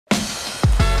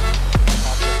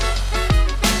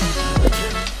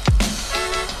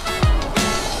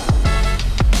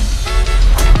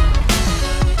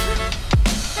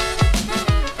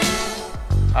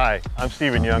I'm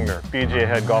Stephen Youngner, PGA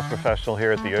head golf professional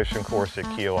here at the Ocean Course at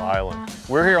Kiawah Island.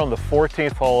 We're here on the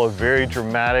 14th hole of very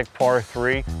dramatic par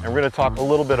 3, and we're going to talk a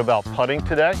little bit about putting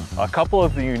today. A couple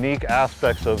of the unique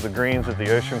aspects of the greens at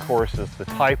the Ocean Course is the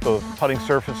type of putting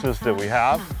surfaces that we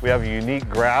have. We have a unique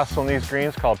grass on these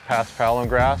greens called paspalum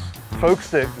grass.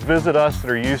 Folks that visit us that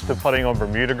are used to putting on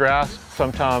Bermuda grass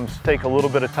sometimes take a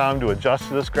little bit of time to adjust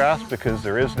to this grass because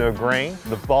there is no grain.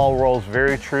 The ball rolls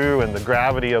very true, and the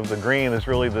gravity of the green is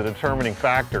really the determining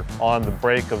factor on the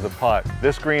break of the putt.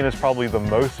 This green is probably the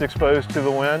most exposed to the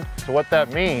wind. So what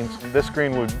that means, this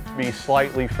green would be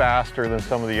slightly faster than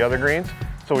some of the other greens.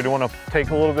 So we want to take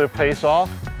a little bit of pace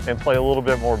off and play a little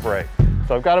bit more break.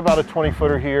 So I've got about a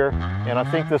 20-footer here, and I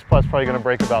think this putt's probably going to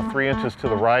break about 3 inches to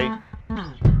the right.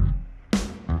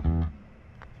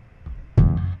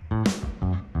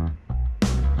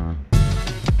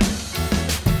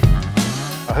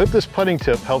 I hope this putting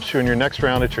tip helps you in your next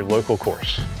round at your local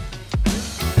course.